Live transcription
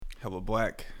Hella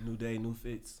black. New day, new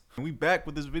fits. And we back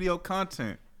with this video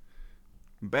content.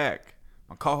 Back.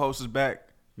 My co-host is back.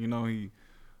 You know, he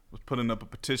was putting up a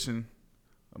petition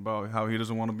about how he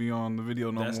doesn't want to be on the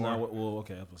video no more. That's not what. Well,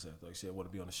 okay, I was saying. Like, she didn't want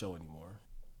to be on the show anymore.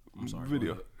 I'm sorry.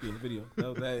 Video. Yeah, the video.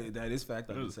 That is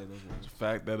fact. I didn't say those words. It's a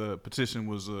fact that a petition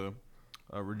was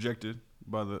rejected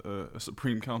by the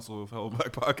Supreme Council of Hella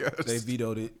Black Podcast. They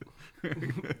vetoed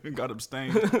it. Got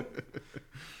abstained.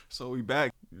 So we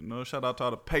back. You know, shout out to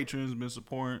all the patrons been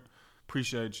supporting.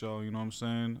 Appreciate y'all, you know what I'm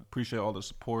saying? Appreciate all the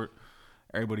support.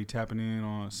 Everybody tapping in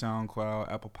on SoundCloud,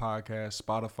 Apple Podcasts,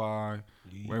 Spotify,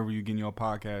 wherever you getting your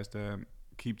podcast at.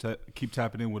 Keep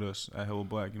tapping in with us at Hella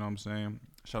Black, you know what I'm saying?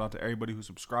 Shout out to everybody who's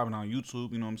subscribing on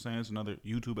YouTube, you know what I'm saying? It's another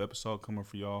YouTube episode coming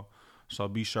for y'all. So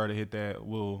be sure to hit that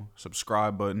little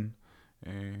subscribe button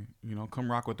and, you know, come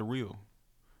rock with the real.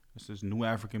 This is new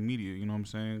African media, you know what I'm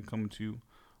saying? Coming to you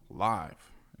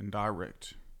live and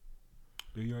direct.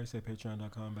 Did you already say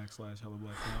patreon.com/Hella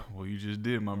Black? Well, you just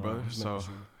did, my brother. So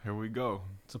here we go.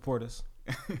 Support us.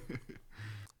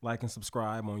 Like and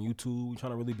subscribe on YouTube. We're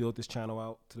trying to really build this channel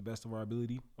out to the best of our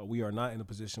ability. We are not in a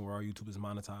position where our YouTube is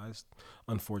monetized,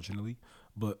 unfortunately.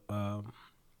 But,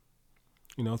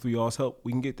 you know, through y'all's help,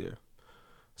 we can get there.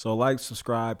 So like,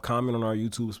 subscribe, comment on our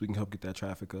YouTube so we can help get that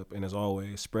traffic up. And as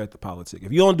always, spread the politic.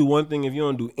 If you don't do one thing, if you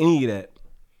don't do any of that,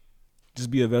 just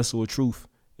be a vessel of truth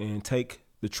and take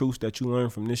the truth that you learn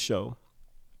from this show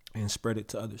and spread it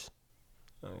to others.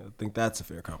 I think that's a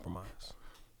fair compromise.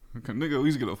 Nigga, at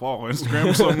least get a follow on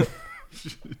Instagram or something.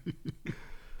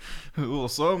 A little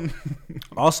something.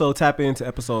 Also, tap into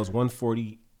episodes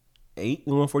 148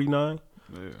 and 149.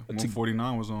 Yeah,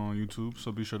 149 was on YouTube,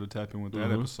 so be sure to tap in with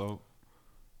that episode.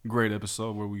 Great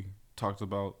episode where we talked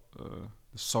about the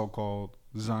so-called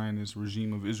Zionist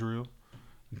regime of Israel.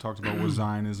 We talked about what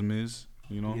Zionism is,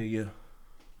 you know? Yeah.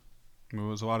 It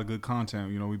was a lot of good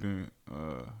content. You know, we've been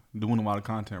doing a lot of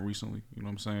content recently, you know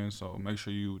what I'm saying? So make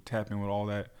sure you tap in with all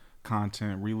that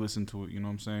content, re-listen to it, you know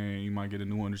what I'm saying? You might get a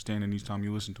new understanding each time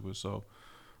you listen to it. So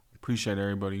appreciate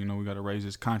everybody. You know, we got to raise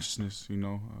this consciousness, you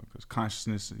know, because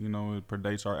consciousness, you know, it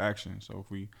predates our action. So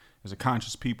if we, as a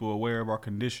conscious people, aware of our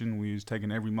condition, we is taking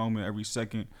every moment, every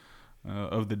second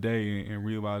of the day and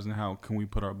realizing how can we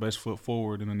put our best foot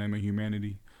forward in the name of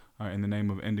humanity, in the name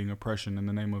of ending oppression, in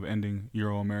the name of ending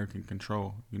Euro-American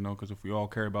control, you know, because if we all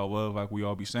care about love like we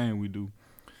all be saying we do,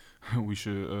 we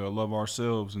should love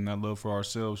ourselves, and that love for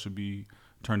ourselves should be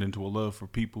turned into a love for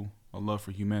people, a love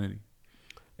for humanity.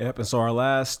 Yep, and so our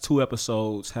last two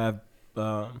episodes have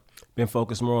been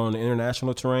focused more on the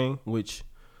international terrain, which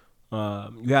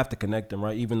you have to connect them,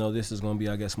 right? Even though this is going to be,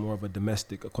 I guess, more of a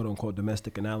quote-unquote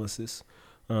domestic analysis.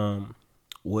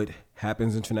 What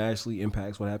happens internationally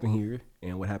impacts what happens here,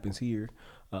 and what happens here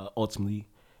ultimately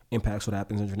impacts what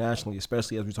happens internationally,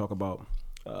 especially as we talk about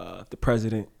the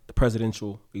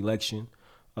presidential election.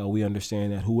 We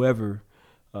understand that whoever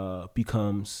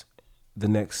becomes the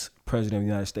next president of the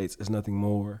United States is nothing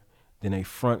more than a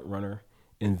front-runner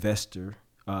investor,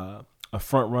 a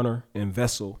front-runner and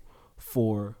vessel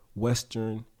for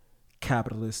Western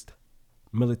capitalist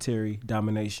military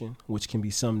domination, which can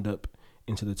be summed up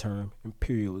into the term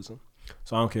imperialism.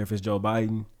 So I don't care if it's Joe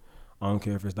Biden. I don't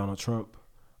care if it's Donald Trump.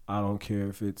 I don't care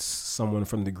if it's someone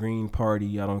from the Green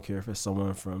Party. I don't care if it's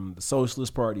someone from the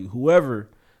Socialist Party. Whoever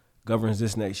governs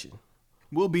this nation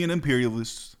will be an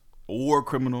imperialist, a war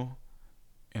criminal,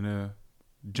 and a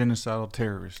genocidal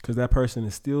terrorist. Because that person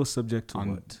is still subject to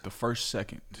on what? The first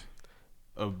second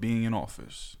of being in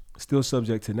office. Still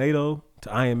subject to NATO, to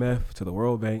IMF, to the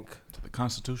World Bank. To the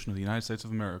Constitution of the United States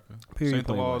of America. Period. Ain't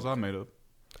the laws I made up.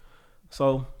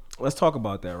 So let's talk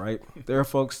about that, right? There are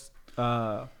folks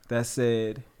that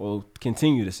said, or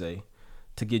continue to say,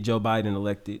 to get Joe Biden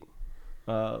elected,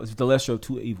 it's the lesser of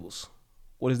two evils.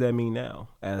 What does that mean now?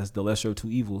 As the lesser of two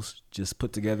evils just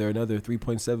put together another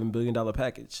 $3.7 billion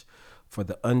package for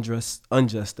the unjust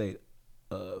state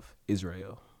of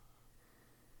Israel.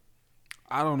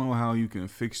 I don't know how you can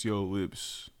fix your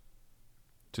lips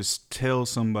to tell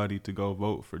somebody to go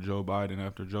vote for Joe Biden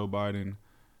after Joe Biden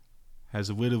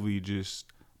has literally just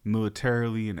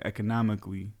militarily and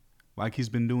economically, like he's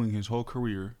been doing his whole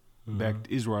career, backed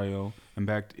Israel and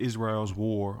backed Israel's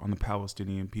war on the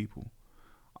Palestinian people.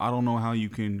 I don't know how you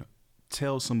can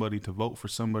tell somebody to vote for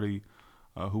somebody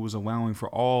who was allowing for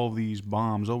all these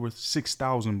bombs, over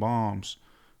 6,000 bombs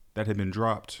that had been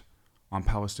dropped on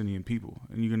Palestinian people.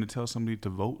 And you're going to tell somebody to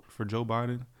vote for Joe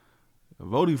Biden?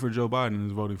 Voting for Joe Biden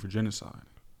is voting for genocide.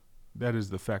 That is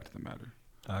the fact of the matter.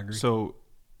 I agree. So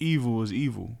evil is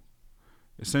evil.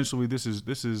 Essentially, this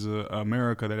is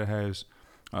America that has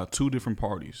two different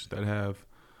parties that have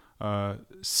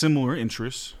similar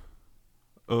interests,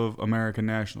 of American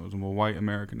nationalism, of white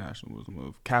American nationalism,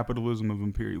 of capitalism, of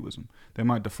imperialism. They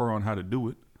might differ on how to do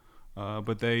it,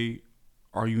 but they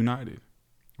are united,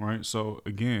 right? So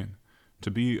again,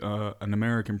 to be an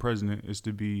American president is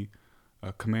to be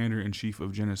a commander-in-chief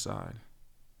of genocide.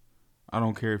 I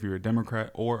don't care if you're a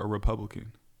Democrat or a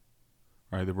Republican.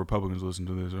 Right, the Republicans listen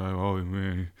to this. Right? Oh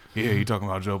man, yeah, you talking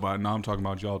about Joe Biden? No, I'm talking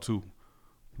about y'all too.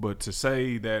 But to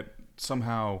say that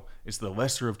somehow it's the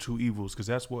lesser of two evils, because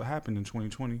that's what happened in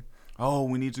 2020. Oh,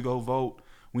 we need to go vote.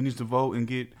 We need to vote and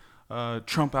get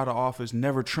Trump out of office.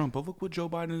 Never Trump. But look what Joe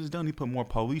Biden has done. He put more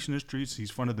police in the streets.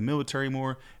 He's funded the military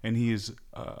more, and he is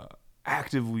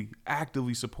actively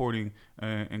supporting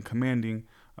and commanding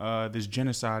this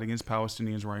genocide against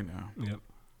Palestinians right now. Yep.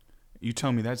 You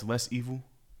tell me that's less evil?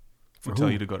 For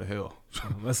tell you to go to hell.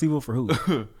 Less evil for who?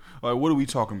 Like, what are we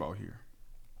talking about here?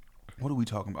 What are we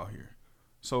talking about here?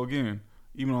 So again,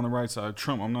 even on the right side,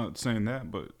 Trump, I'm not saying that,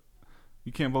 but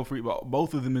you can't vote for evil.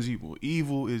 Both of them is evil.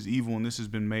 Evil is evil, and this has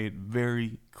been made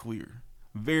very clear.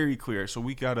 Very clear. So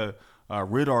we got to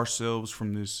rid ourselves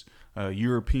from this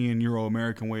European,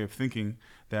 Euro-American way of thinking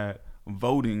that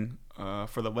voting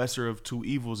for the lesser of two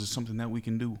evils is something that we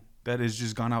can do. That has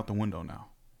just gone out the window now.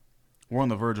 We're on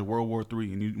the verge of World War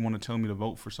III, and you want to tell me to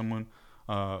vote for someone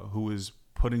who is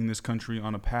putting this country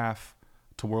on a path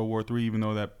to World War III, even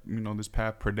though that this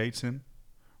path predates him,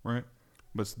 right?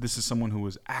 But this is someone who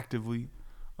is actively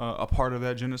a part of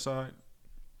that genocide.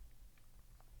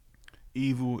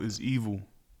 Evil is evil.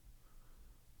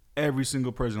 Every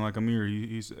single president, like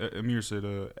Amir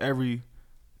said, every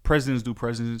presidents do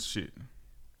presidents shit.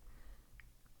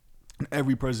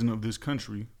 Every president of this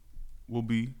country will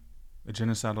be a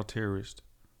genocidal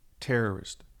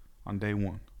terrorist on day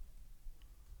one.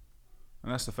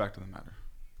 And that's the fact of the matter.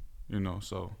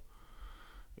 So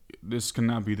this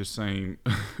cannot be the same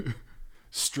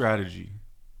strategy.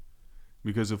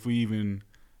 Because if we even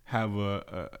have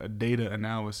a data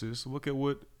analysis, look at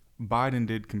what Biden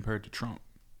did compared to Trump.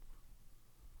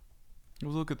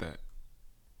 Let's look at that.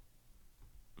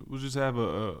 We'll just have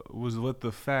let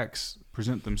the facts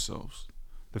present themselves.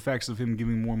 The facts of him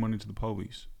giving more money to the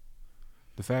police.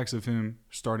 The facts of him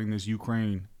starting this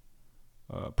Ukraine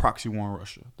proxy war on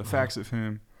Russia. The facts of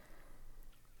him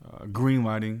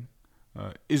greenlighting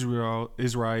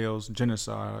Israel's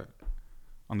genocide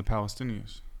on the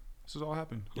Palestinians. This has all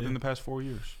happened within the past 4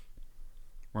 years,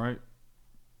 right?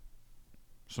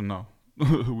 So no,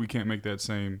 we can't make that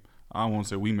same. I won't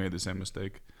say we made the same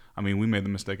mistake. I mean, we made the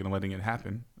mistake in letting it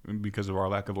happen because of our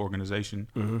lack of organization,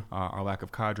 our lack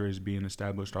of cadres being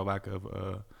established, our lack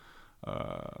of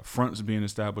fronts being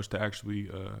established to actually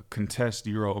contest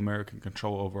Euro-American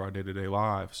control over our day-to-day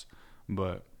lives.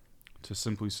 But to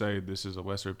simply say this is a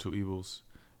lesser of two evils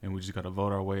and we just got to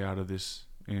vote our way out of this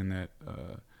and that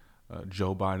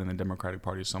Joe Biden and the Democratic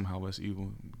Party is somehow less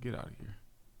evil, get out of here.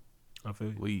 I feel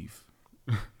you. Leave.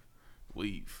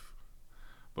 Leave.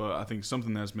 But I think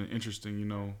something that's been interesting,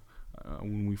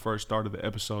 when we first started the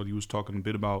episode, you was talking a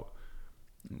bit about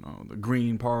the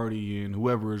Green Party and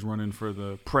whoever is running for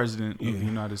the president of the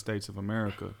United States of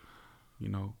America.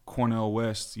 Cornel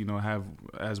West, have,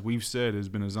 as we've said, has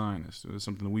been a Zionist. It's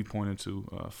something that we pointed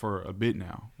to for a bit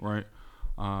now, right?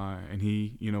 And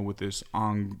he, with this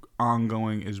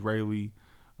ongoing Israeli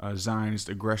Zionist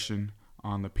aggression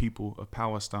on the people of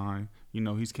Palestine,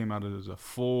 he's came out as a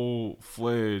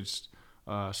full-fledged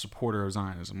supporter of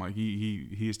Zionism. Like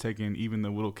he has taken even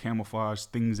the little camouflage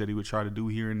things that he would try to do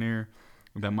here and there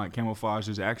that might camouflage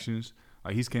his actions.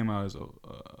 Like he's came out as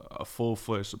a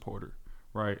full-fledged supporter,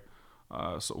 right?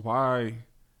 So why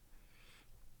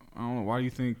do you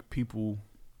think people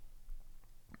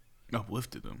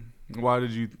uplifted him? Why do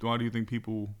you think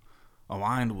people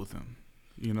aligned with him,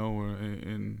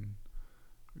 and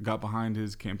got behind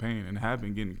his campaign and have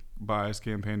been getting by his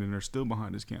campaign and are still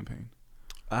behind his campaign?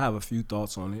 I have a few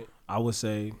thoughts on it. I would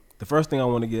say the first thing I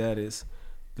want to get at is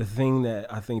the thing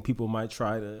that I think people might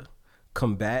try to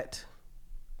combat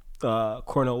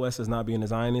Cornel West as not being a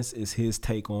Zionist is his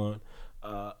take on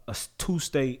a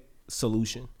two-state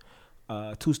solution,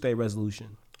 two-state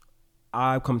resolution.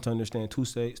 I've come to understand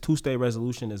two-state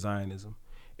resolution is Zionism.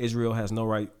 Israel has no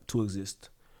right to exist.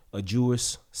 A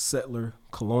Jewish settler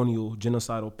colonial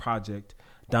genocidal project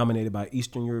dominated by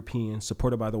Eastern Europeans,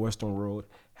 supported by the Western world,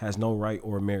 has no right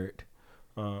or merit.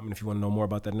 And if you want to know more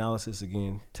about that analysis,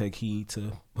 again, take heed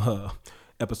to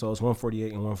episodes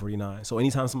 148 and 149. So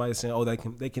anytime somebody's saying, oh,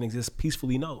 they can exist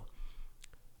peacefully, no.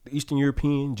 The Eastern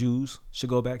European Jews should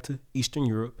go back to Eastern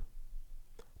Europe.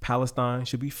 Palestine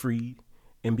should be freed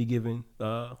and be given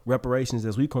reparations,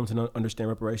 as we come to understand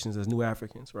reparations as new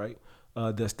Africans, right?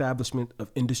 The establishment of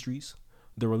industries,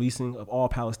 the releasing of all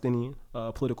Palestinian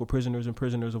political prisoners and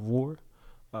prisoners of war,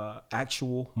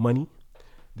 actual money,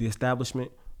 the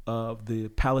establishment of the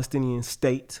Palestinian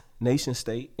state, nation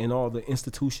state, and all the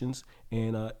institutions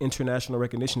and international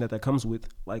recognition that comes with,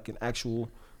 like an actual,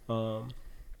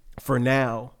 for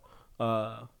now,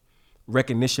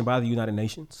 recognition by the United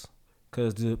Nations.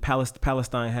 Because the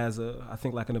Palestine has I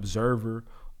think like an observer,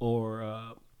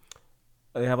 or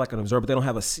they have like an observer, but they don't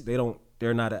have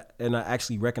they're not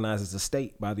actually recognized as a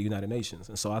state by the United Nations.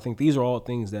 And so I think these are all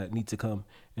things that need to come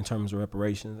in terms of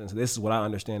reparations. And so this is what I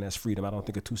understand as freedom. I don't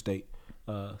think a two-state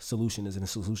solution is a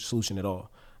solution at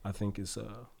all. I think it's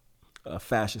a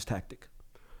fascist tactic,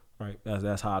 right?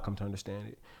 That's how I come to understand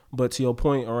it. But to your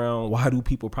point around why do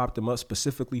people prop them up,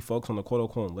 specifically folks on the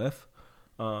quote-unquote left,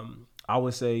 I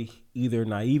would say either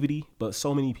naivety, but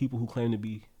so many people who claim to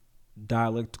be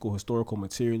dialectical, historical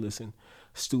materialists and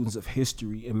students of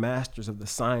history and masters of the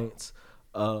science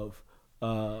of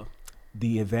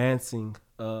the advancing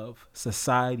of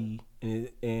society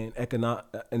and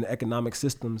economic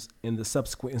systems in the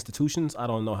subsequent institutions. I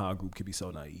don't know how a group could be so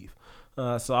naive.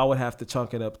 So I would have to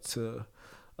chunk it up to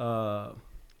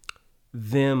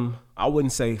them, I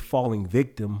wouldn't say falling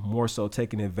victim, more so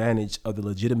taking advantage of the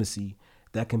legitimacy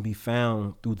that can be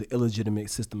found through the illegitimate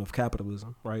system of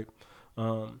capitalism, right?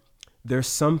 There's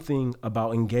something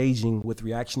about engaging with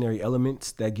reactionary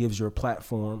elements that gives your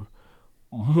platform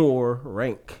more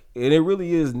rank. And it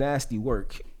really is nasty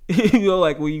work.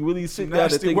 Like when you really sit down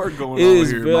to think, work going it on is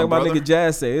here, like my brother. nigga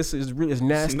Jazz say, it's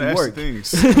nasty work.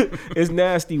 Things. It's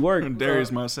nasty work. And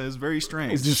Darius might say it's very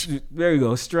strange. It's just, there you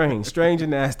go, strange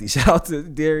and nasty. Shout out to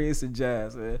Darius and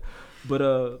Jazz, man.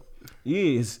 But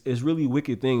yeah, it's really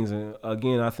wicked things. And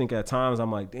again, I think at times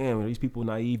I'm like, damn, are these people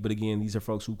naive? But again, these are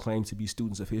folks who claim to be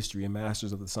students of history and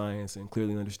masters of the science and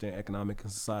clearly understand economic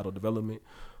and societal development.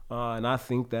 And I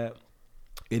think that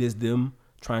it is them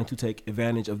trying to take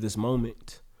advantage of this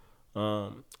moment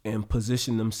and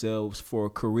position themselves for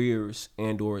careers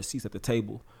and or seats at the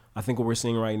table. I think what we're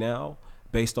seeing right now,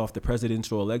 based off the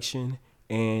presidential election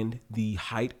and the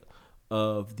height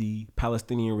of the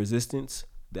Palestinian resistance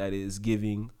that is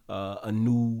giving a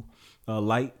new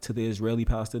light to the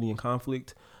Israeli-Palestinian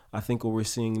conflict, I think what we're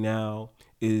seeing now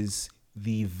is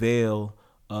the veil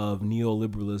of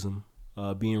neoliberalism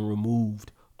being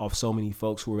removed off so many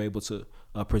folks who are able to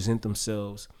present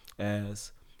themselves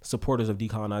as supporters of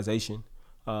decolonization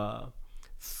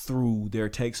through their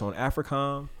takes on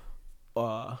Afrikan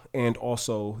and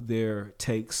also their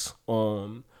takes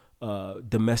on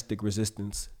domestic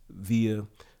resistance via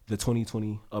the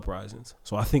 2020 uprisings.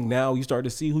 So I think now you start to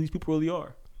see who these people really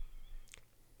are.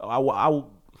 I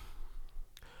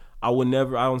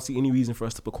don't see any reason for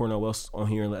us to put Cornel West on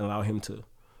here and allow him to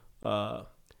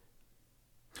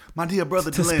my dear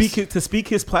brother to speak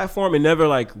his platform and never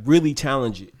like really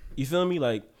challenge it. You feel me?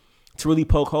 Like to really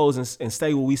poke holes and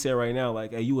say what we say right now.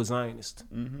 Like, hey, you a Zionist.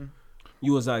 Mm-hmm.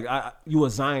 You was like, you a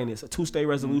Zionist. A two-state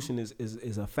resolution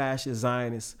is a fascist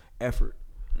Zionist effort.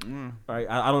 Right?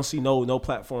 I don't see no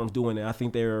platforms doing it. I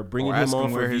think they're bringing him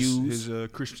on for views.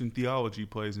 His Christian theology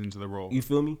plays into the role. You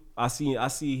feel me? I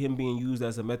see him being used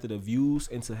as a method of views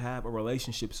and to have a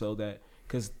relationship so that,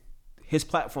 because his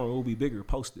platform will be bigger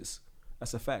post this.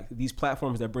 That's a fact. These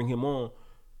platforms that bring him on,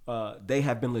 they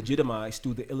have been legitimized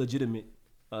through the illegitimate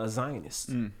Zionists.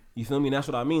 You feel me? And that's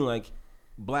what I mean. Like,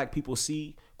 black people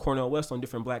see Cornel West on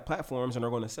different black platforms and are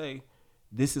going to say,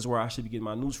 this is where I should be getting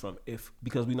my news from.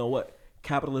 Because we know what?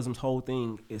 Capitalism's whole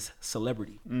thing is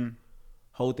celebrity.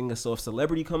 Whole thing is, so if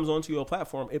celebrity comes onto your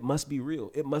platform, it must be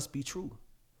real. It must be true.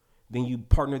 Then you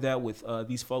partner that with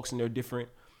these folks and their different,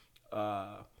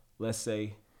 let's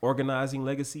say, organizing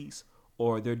legacies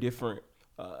or their different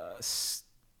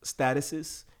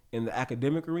statuses in the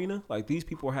academic arena. Like, these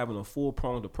people are having a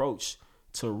full-pronged approach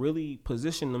to really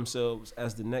position themselves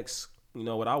as the next,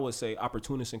 what I would say,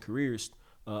 opportunists and careers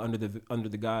under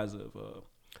the guise of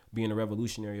being a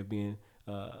revolutionary, of being,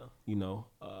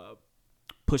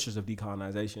 pushers of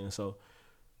decolonization. And so,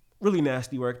 really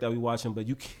nasty work that we watching. But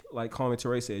you, like Kwame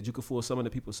Ture said, you can fool some of the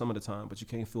people some of the time, but you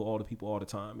can't fool all the people all the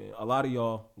time. And a lot of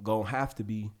y'all gonna have to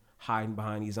be hiding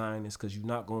behind these Zionists because you're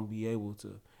not gonna be able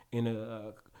to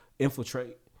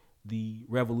infiltrate the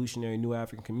revolutionary New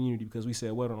African community, because we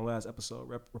said what on the last episode,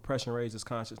 repression raises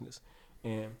consciousness.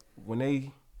 And when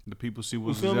the people see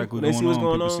what's exactly going on,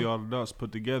 people see all the dots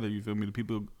put together, you feel me? The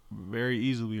people very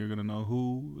easily are going to know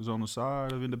who is on the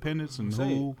side of independence and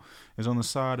who is on the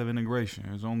side of integration.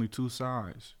 There's only two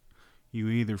sides. You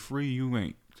either free, you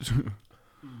ain't.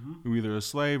 You either a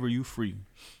slave or you free.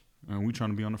 And we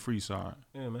trying to be on the free side.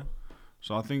 Yeah, man.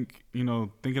 So I think,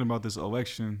 thinking about this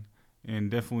election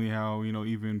and definitely how,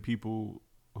 even people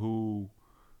who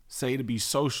say to be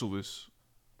socialists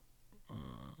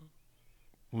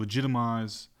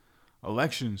legitimize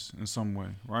elections in some way,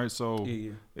 right? So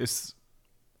it's,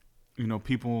 you know,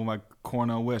 people like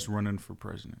Cornel West running for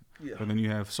president, but then you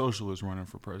have socialists running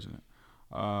for president.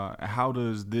 How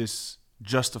does this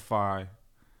justify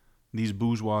these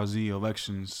bourgeoisie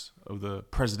elections of the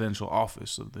presidential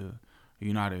office of the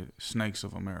United Snakes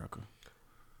of America?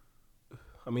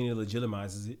 I mean, it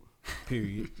legitimizes it.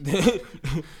 Period.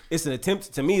 It's an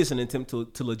attempt. To me, it's an attempt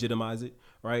to legitimize it,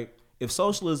 right? If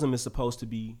socialism is supposed to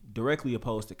be directly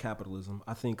opposed to capitalism,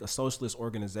 I think a socialist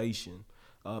organization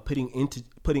putting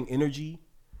energy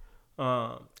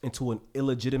into an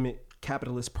illegitimate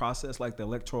capitalist process like the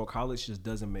Electoral College just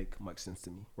doesn't make much sense to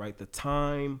me, right? The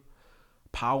time,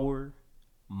 power,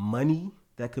 money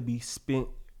that could be spent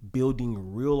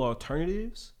building real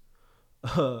alternatives,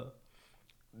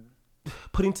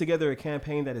 putting together a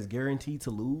campaign that is guaranteed to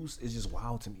lose is just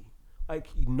wild to me. Like,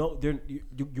 you know,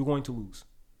 you're going to lose.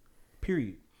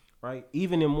 Period. Right?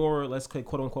 Even in more, let's say,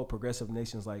 quote unquote, progressive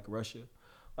nations like Russia,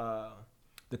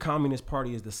 the Communist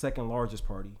Party is the second largest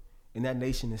party, and that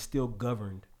nation is still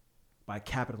governed by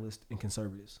capitalists and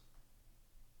conservatives.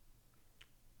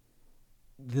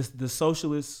 The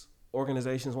socialist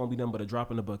organizations won't be nothing but a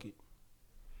drop in the bucket.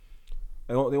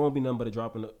 They won't be nothing but a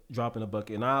drop in the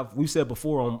bucket. And we've said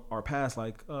before on our past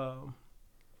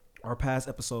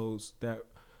episodes that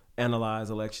analyze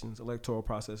elections, electoral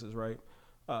processes, right?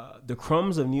 The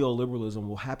crumbs of neoliberalism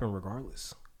will happen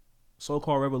regardless.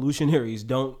 So-called revolutionaries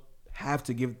don't have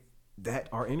to give that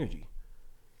our energy.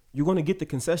 You're going to get the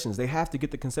concessions. They have to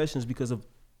get the concessions because of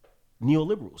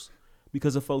neoliberals,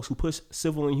 because of folks who push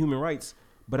civil and human rights,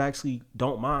 but actually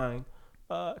don't mind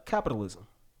capitalism,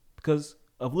 because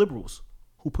of liberals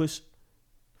who push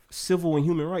civil and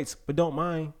human rights, but don't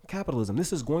mind capitalism.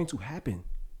 This is going to happen.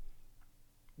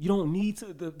 You don't need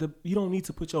to you don't need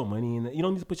to put your money in it. You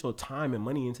don't need to put your time and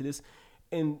money into this.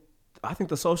 And I think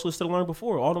the socialists should have learned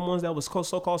before. All the ones that was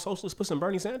so-called socialists pushing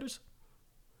Bernie Sanders.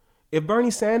 If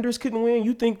Bernie Sanders couldn't win,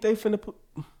 you think they finna put?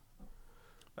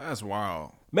 That's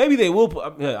wild. Maybe they will.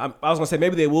 I was gonna say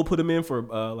maybe they will put him in for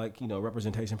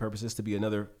representation purposes to be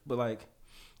another. But like,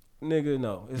 nigga,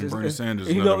 no. Bernie Sanders,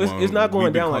 it's not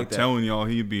going down like that. Telling y'all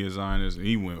he'd be a Zionist, and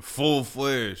he went full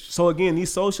fledged. So again,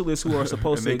 these socialists who are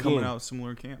supposed and to coming out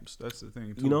similar camps. That's the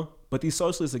thing, too. You know, but these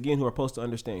socialists again who are supposed to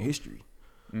understand history.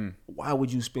 Why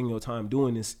would you spend your time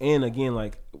doing this? And again,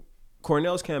 like,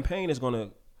 Cornell's campaign is gonna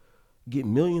get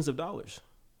millions of dollars.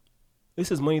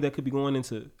 This is money that could be going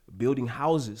into building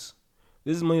houses.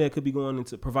 This is money that could be going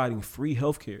into providing free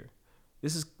healthcare.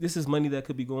 This is money that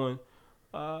could be going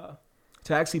to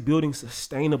actually building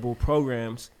sustainable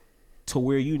programs to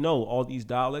where, you know, all these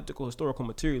dialectical historical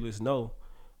materialists know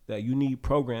that you need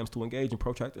programs to engage in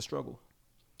protracted struggle.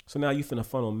 So now you finna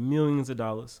funnel millions of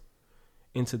dollars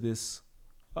into this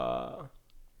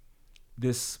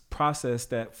this process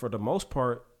that for the most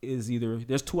part is either,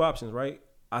 there's two options, right?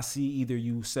 I see either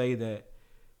you say that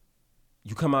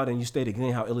you come out and you state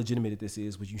again how illegitimate this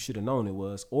is, which you should have known it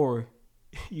was, or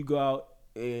you go out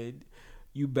and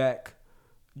you back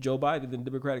Joe Biden and the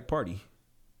Democratic Party.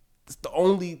 It's the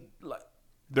only, like,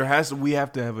 we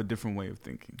have to have a different way of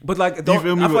thinking. But like, I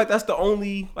feel like that's the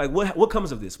only, like, what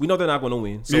comes of this? We know they're not going to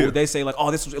win. So they say like,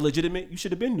 oh, this was illegitimate. You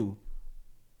should have been new.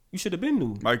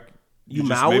 Like, you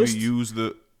Maoist, maybe use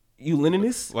you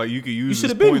Leninist. Like, you could use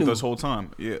this point this whole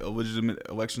time. Yeah, a legitimate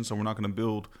election, so we're not going to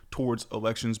build towards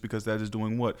elections because that is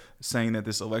doing what? Saying that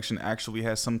this election actually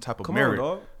has some type of merit.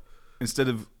 On, dog. Instead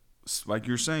of, like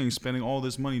you're saying, spending all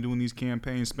this money doing these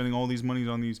campaigns, spending all these monies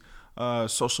on these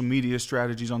social media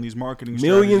strategies, on these marketing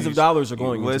millions of dollars are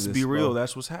going Let's into be this, real, bro.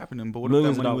 That's what's happening. But what if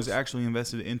that money was actually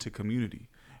invested into community?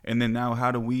 And then now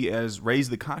how do we raise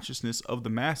the consciousness of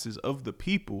the masses, of the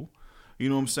people, you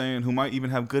know what I'm saying, who might even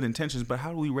have good intentions, but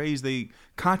how do we raise their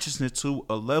consciousness to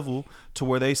a level to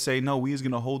where they say, no, we is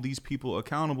going to hold these people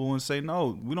accountable and say,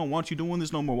 no, we don't want you doing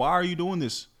this no more. Why are you doing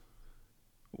this?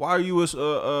 Why are you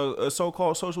a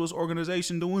so-called socialist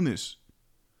organization doing this?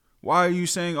 Why are you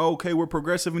saying, oh, okay, we're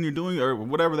progressive and you're doing it, or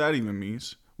whatever that even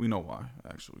means? We know why,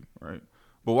 actually, right?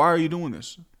 But why are you doing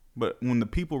this? But when the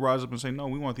people rise up and say, no,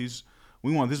 we want this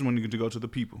money to go to the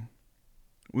people.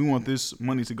 We want this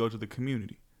money to go to the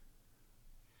community.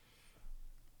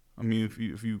 I mean,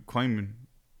 if you claiming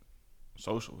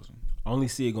socialism, I only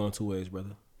see it going two ways,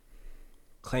 brother.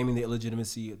 Claiming the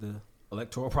illegitimacy of the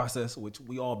electoral process, which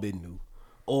we all been knew,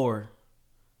 or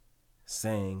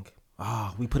saying,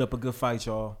 we put up a good fight,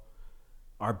 y'all.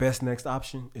 Our best next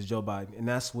option is Joe Biden. And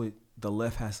that's what the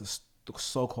left the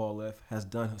so-called left has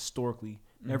done historically.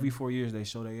 Mm-hmm. Every 4 years, they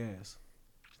show their ass.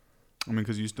 I mean,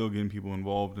 because you're still getting people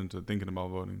involved into thinking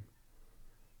about voting.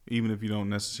 Even if you don't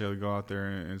necessarily go out there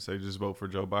and say just vote for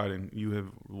Joe Biden, you have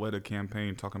led a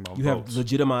campaign talking about You votes. have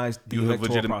legitimized the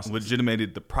electoral process.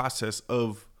 Legitimated the process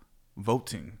of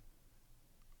voting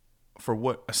for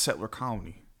what? A settler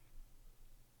colony.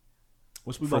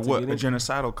 Which we For about to what? get A into.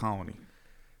 genocidal colony.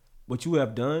 What you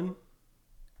have done,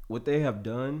 what they have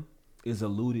done, is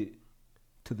alluded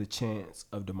to the chance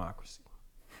of democracy,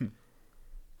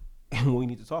 and we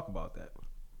need to talk about that.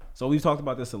 So we've talked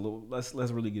about this a little. Let's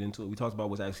really get into it. We talked about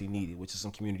what's actually needed, which is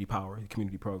some community power,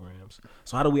 community programs.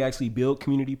 So how do we actually build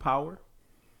community power,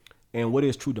 and what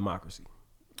is true democracy?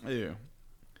 Yeah.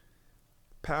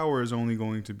 Power is only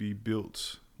going to be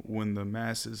built when the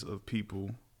masses of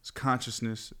people's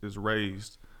consciousness is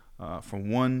raised from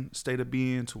one state of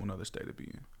being to another state of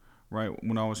being. Right?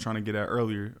 When I was trying to get at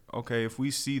earlier, okay, if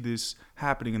we see this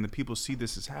happening and the people see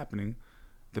this is happening,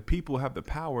 the people have the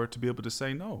power to be able to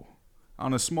say no.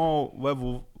 On a small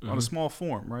level, on a small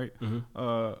form, right,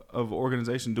 of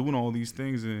organization doing all these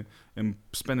things and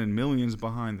spending millions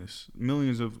behind this,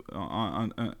 millions of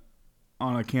on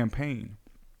a campaign.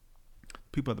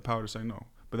 People have the power to say no,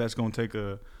 but that's going to take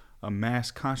a mass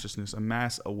consciousness, a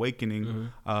mass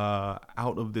awakening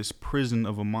out of this prison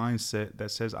of a mindset that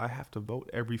says I have to vote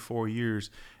every 4 years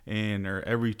or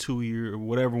every 2 years or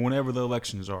whatever, whenever the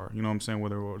elections are. You know what I'm saying?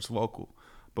 Whether it's local,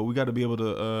 but we got to be able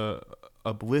to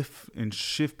uplift and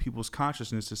shift people's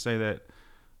consciousness to say that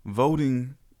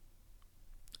voting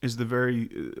is the very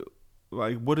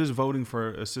what is voting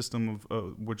for a system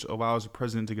of which allows a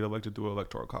president to get elected through an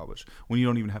electoral college when you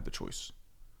don't even have the choice?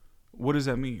 What does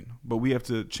that mean? But we have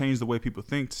to change the way people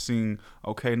think to seeing,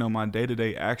 okay, no, my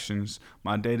day-to-day actions,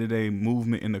 my day-to-day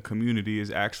movement in the community is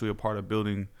actually a part of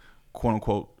building, quote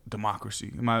unquote,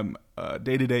 democracy. My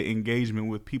day-to-day engagement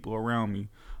with people around me,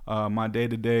 my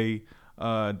day-to-day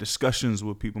discussions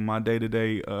with people, my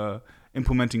day-to-day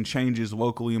implementing changes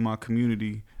locally in my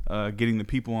community, getting the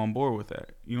people on board with that.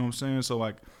 You know what I'm saying? So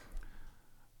like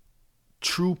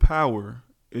true power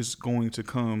is going to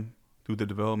come through the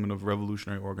development of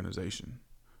revolutionary organization.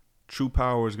 True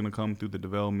power is going to come through the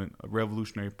development of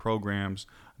revolutionary programs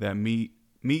that meet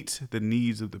the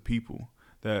needs of the people,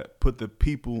 that put the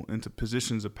people into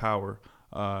positions of power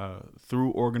through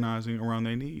organizing around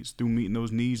their needs, through meeting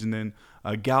those needs, and then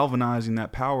galvanizing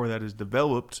that power that is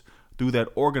developed through that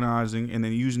organizing, and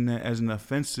then using that as an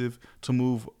offensive to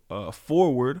move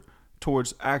forward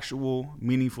towards actual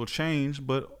meaningful change.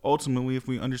 But ultimately, if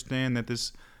we understand that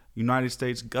this United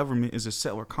States government is a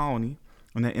settler colony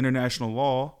and that international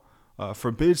law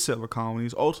forbids settler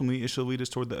colonies, ultimately it should lead us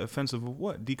toward the offensive of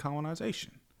what?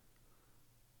 Decolonization.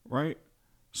 Right?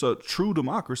 So true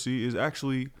democracy is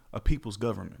actually a people's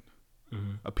government.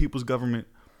 A people's government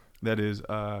that is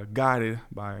guided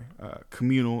by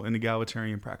communal and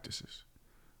egalitarian practices,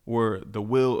 where the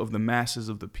will of the masses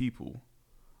of the people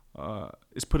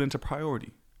is put into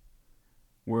priority,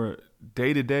 where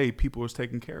day-to-day people is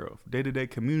taken care of, day-to-day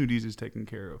communities is taken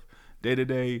care of,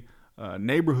 day-to-day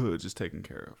neighborhoods is taken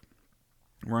care of,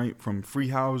 right? From free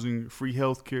housing, free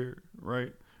healthcare,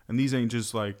 right? And these ain't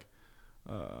just like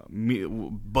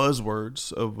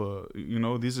buzzwords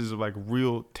of, this is like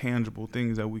real tangible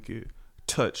things that we could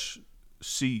touch,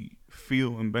 see,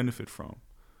 feel, and benefit from.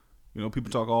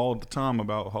 People talk all the time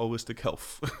about holistic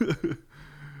health.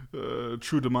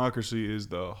 True democracy is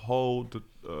the whole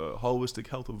holistic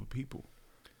health of a people.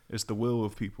 It's the will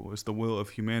of people. It's the will of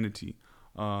humanity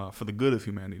for the good of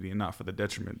humanity and not for the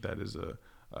detriment that is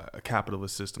a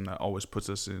capitalist system that always puts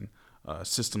us in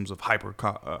systems of hyper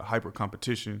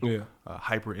competition,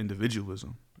 hyper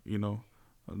individualism.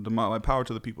 Like power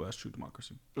to the people. That's true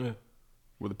democracy. Yeah.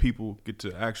 Where the people get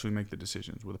to actually make the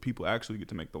decisions, where the people actually get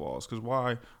to make the laws. Because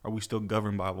why are we still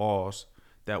governed by laws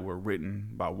that were written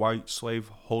by white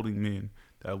slave-holding men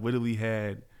that literally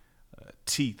had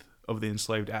teeth of the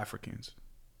enslaved Africans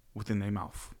within their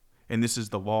mouth? And this is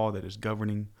the law that is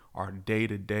governing our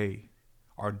day-to-day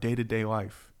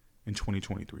life in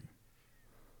 2023.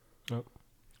 Yep.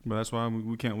 But that's why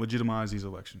we can't legitimize these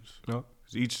elections. Yep.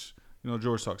 'Cause each,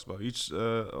 George talks about, each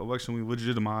election we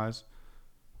legitimize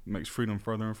makes freedom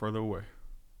further and further away.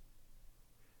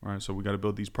 All right, so we got to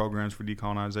build these programs for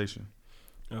decolonization.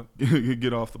 Yep.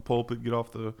 Get off the pulpit, get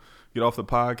off the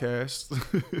podcast.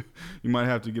 You might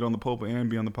have to get on the pulpit and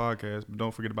be on the podcast, but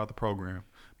don't forget about the program.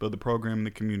 Build the program in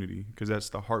the community, because that's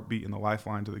the heartbeat and the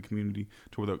lifeline to the community,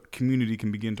 to where the community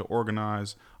can begin to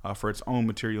organize for its own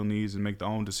material needs and make the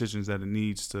own decisions that it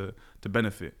needs to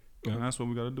benefit. Yep. And that's what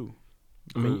we got to do,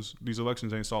 because these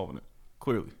elections ain't solving it,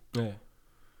 clearly. Yeah.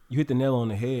 You hit the nail on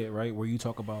the head, right, where you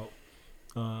talk about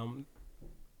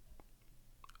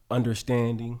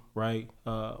understanding, right?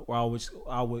 Where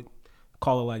I would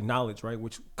call it like knowledge, right?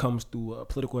 Which comes through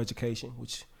political education.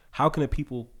 Which how can the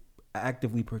people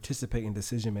actively participate in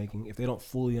decision making if they don't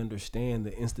fully understand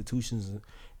the institutions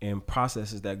and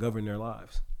processes that govern their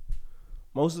lives?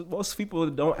 Most people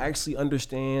don't actually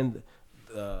understand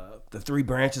the three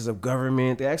branches of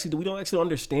government. We don't actually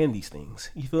understand these things.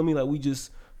 You feel me? Like we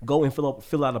just go and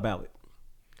fill out a ballot.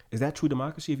 Is that true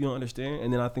democracy if you don't understand?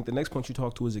 And then I think the next point you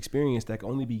talk to is experience that can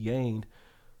only be gained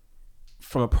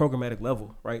from a programmatic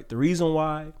level, right? The reason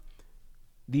why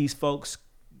these folks,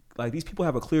 like these people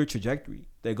have a clear trajectory.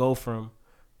 They go from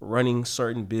running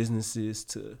certain businesses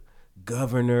to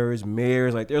governors,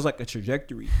 mayors, like there's like a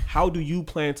trajectory. How do you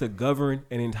plan to govern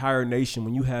an entire nation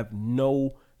when you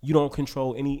don't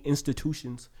control any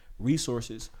institutions,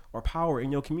 resources, or power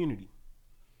in your community?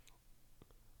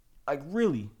 Like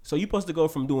really? So you're supposed to go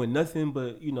from doing nothing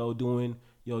but, doing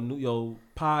your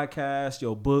podcast,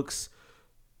 your books,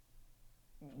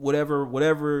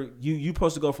 whatever you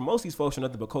supposed to go from. Most of these folks are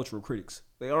nothing but cultural critics.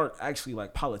 They aren't actually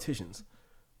like politicians,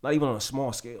 not even on a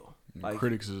small scale. Like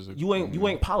critics is you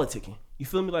ain't politicking. You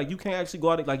feel me? Like you can't actually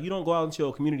go out, like you don't go out into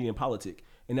your community and politic.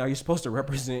 And now you're supposed to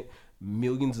represent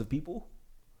millions of people.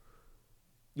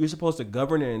 You're supposed to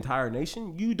govern an entire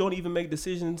nation. You don't even make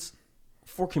decisions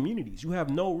for communities. You have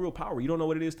no real power. You don't know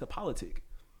what it is to politic.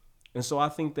 And so I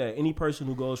think that any person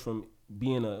who goes from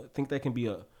think they can be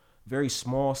a very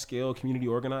small scale community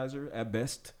organizer at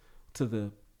best to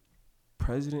the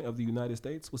president of the United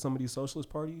States with some of these socialist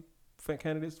party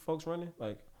candidates, folks running,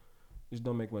 like, just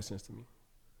don't make much sense to me.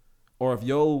 Or if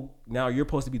now you're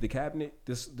supposed to be the cabinet,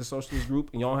 the socialist group,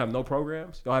 and y'all have no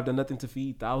programs, y'all have done nothing to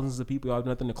feed thousands of people, y'all have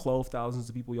done nothing to clothe thousands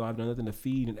of people, y'all have done nothing to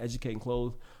feed and educate and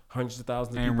clothe hundreds of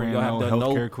thousands of people, y'all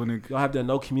have done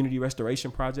no community restoration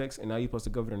projects, and now you're supposed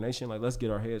to govern a nation. Like, let's get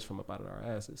our heads from up out of our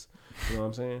asses. You know what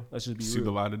I'm saying? Let's just be real. See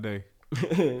the light of day.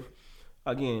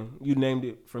 Again, you named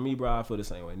it. For me, bro, I feel the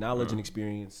same way. Knowledge and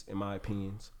experience, in my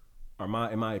opinion, are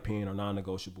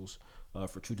non-negotiables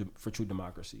for true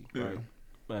democracy. Right?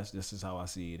 This is how I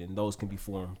see it, and those can be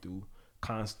formed through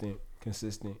constant,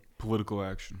 consistent political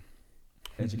action,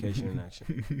 education, and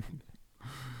action.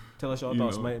 Tell us your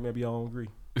thoughts, mate. Maybe y'all don't agree.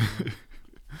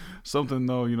 Something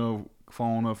though,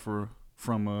 following up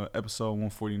from episode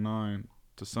 149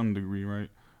 to some degree, right?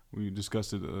 We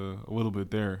discussed it a little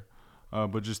bit there,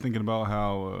 but just thinking about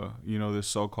how this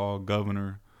so-called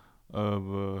governor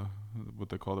of what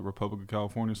they call the Republic of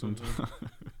California sometimes. Mm-hmm.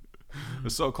 The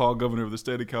so-called governor of the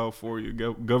state of California,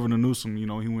 Governor Newsom, he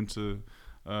went to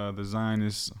the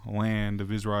Zionist land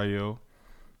of Israel,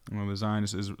 the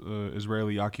Zionist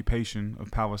Israeli occupation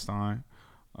of Palestine,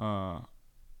 and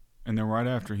then right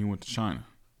after he went to China.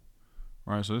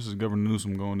 Right, so this is Governor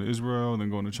Newsom going to Israel, then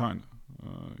going to China.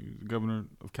 He's the governor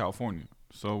of California.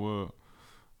 So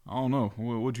I don't know.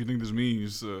 What do you think this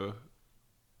means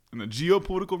in the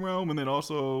geopolitical realm, and then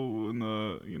also in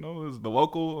the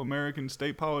local American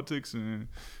state politics and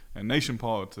nation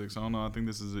politics? I don't know. I think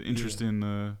this is an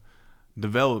interesting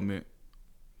development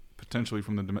potentially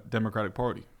from the Democratic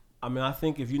Party. I mean, I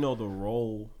think if you know the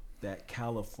role that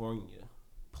California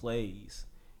plays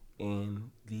in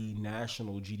the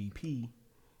national GDP,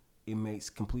 it makes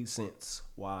complete sense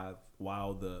while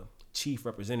the chief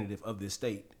representative of this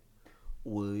state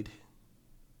would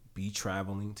be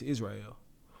traveling to Israel.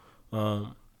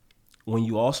 When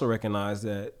you also recognize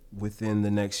that within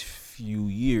the next few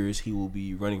years he will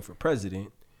be running for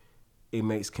president, it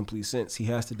makes complete sense. He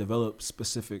has to develop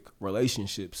specific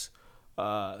relationships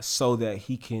so that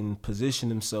he can position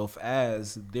himself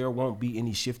as there won't be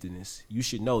any shiftedness. You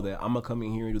should know that I'm going to come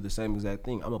in here and do the same exact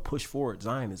thing. I'm going to push forward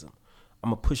Zionism. I'm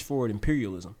going to push forward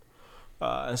imperialism.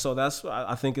 And so that's,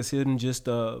 I think it's him just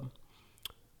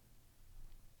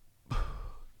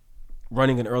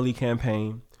running an early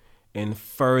campaign and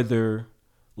further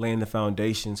laying the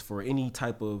foundations for any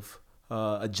type of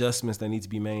adjustments that need to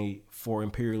be made for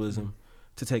imperialism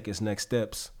to take its next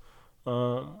steps.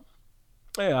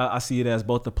 I see it as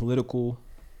both a political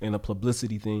and a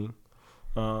publicity thing,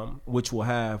 which will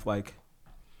have like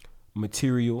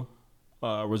material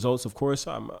results. Of course,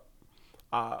 I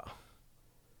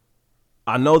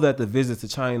know that the visit to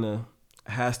China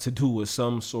has to do with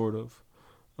some sort of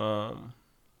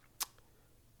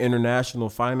international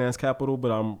finance capital,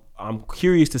 but I'm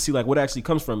curious to see like what actually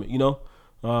comes from it.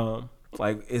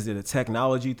 Like, is it a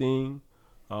technology thing?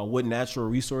 What natural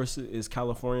resources is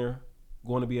California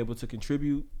going to be able to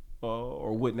contribute,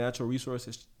 or what natural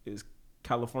resources is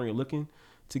California looking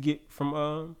to get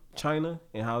from China,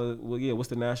 and what's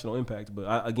the national impact?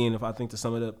 But again, if I think to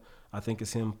sum it up, I think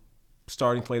it's him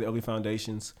starting to lay the early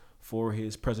foundations for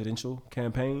his presidential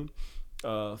campaign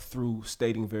through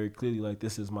stating very clearly, like,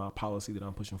 this is my policy that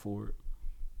I'm pushing forward.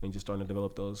 and just starting to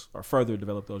develop those or further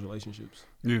develop those relationships.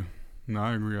 Yeah, no,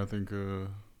 I agree. I think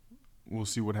we'll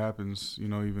see what happens,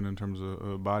 even in terms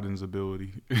of Biden's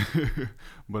ability.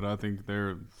 But I think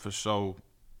they're, for sure,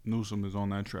 Newsom is on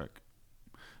that track.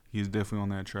 He's definitely on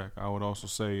that track. I would also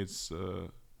say it's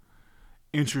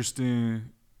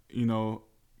interesting,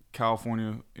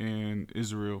 California and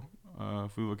Israel,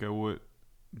 if we look at what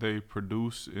they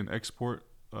produce and export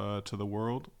to the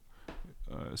world,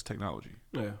 it's technology.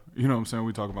 Yeah. You know what I'm saying?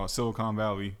 We talk about Silicon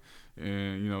Valley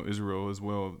and, Israel as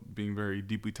well being very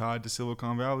deeply tied to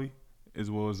Silicon Valley,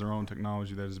 as well as their own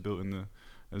technology that is built in the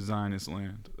Zionist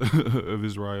land of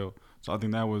Israel. So I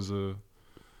think that was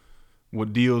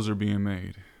what deals are being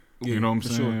made. Yeah, you know what I'm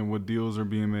saying? Sure. What deals are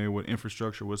being made, what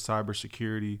infrastructure, what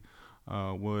cybersecurity,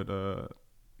 what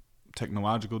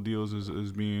technological deals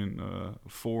is being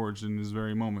forged in this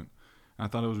very moment. And I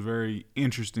thought it was very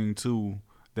interesting, too,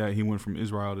 that he went from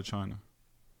Israel to China.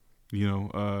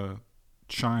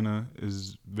 China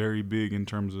is very big in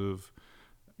terms of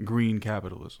green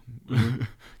capitalism. Mm-hmm.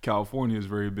 California is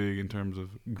very big in terms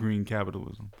of green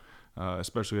capitalism,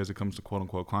 especially as it comes to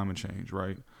quote-unquote climate change,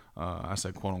 right? I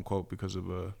say quote-unquote because of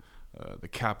the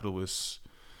capitalist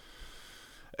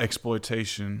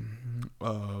exploitation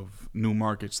of new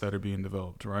markets that are being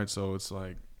developed, right? So it's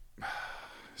like,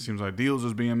 seems like deals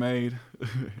is being made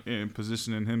and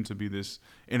positioning him to be this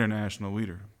international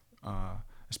leader,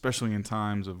 especially in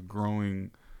times of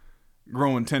growing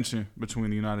tension between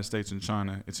the United States and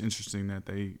China. It's interesting that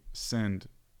they send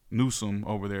Newsom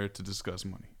over there to discuss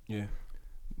money. Yeah.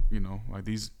 Like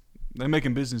they're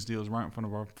making business deals right in front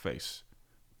of our face.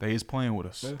 They is playing with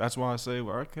us. Yeah. That's why I say,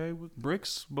 well, okay, with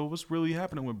BRICS, but what's really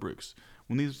happening with BRICS?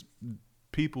 When these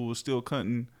people are still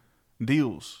cutting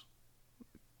deals,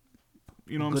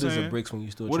 you know what I'm saying? What is a BRICS when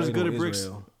you still What is trading good with at BRICS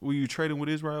Israel? when you trading with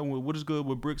Israel? What is good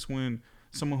with BRICS when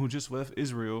someone who just left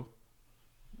Israel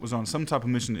was on some type of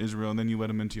mission to Israel and then you let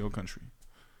them into your country?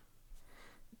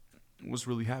 What's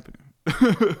really happening?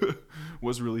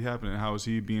 What's really happening? How is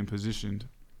he being positioned?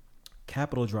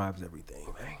 Capital drives everything,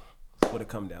 man. That's what it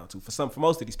come down to for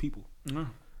most of these people. Yeah.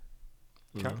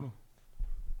 Capital.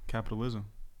 Capitalism.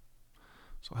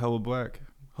 So hella black.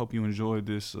 Hope you enjoyed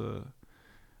this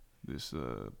this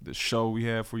show we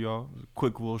had for y'all.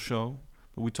 Quick little show.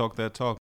 But we talk that talk.